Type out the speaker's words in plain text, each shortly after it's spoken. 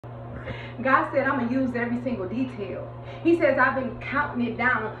God said, I'm going to use every single detail. He says, I've been counting it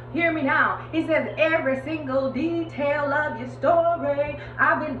down. Hear me now. He says, every single detail of your story,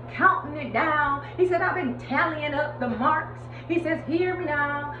 I've been counting it down. He said, I've been tallying up the marks. He says, hear me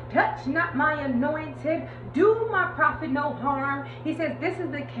now. Touch not my anointed. Do my prophet no harm. He says, this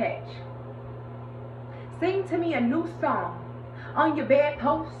is the catch. Sing to me a new song on your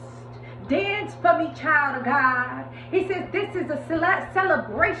bedpost. Dance for me, child of God. He says this is a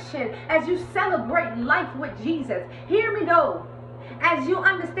celebration as you celebrate life with Jesus. Hear me though. As you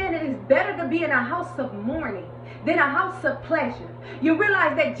understand it is better to be in a house of mourning than a house of pleasure. You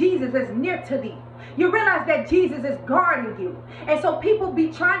realize that Jesus is near to thee. You realize that Jesus is guarding you. And so people be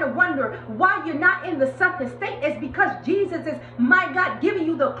trying to wonder why you're not in the sunken state. It's because Jesus is, my God, giving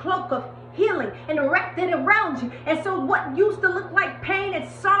you the cloak of healing and wrapped it around you. And so what used to look like pain and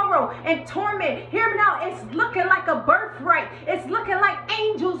sorrow and torment, hear me now, it's looking like a birthright. It's looking like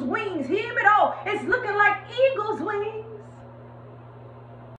angels' wings. Hear me though. It's looking like eagles'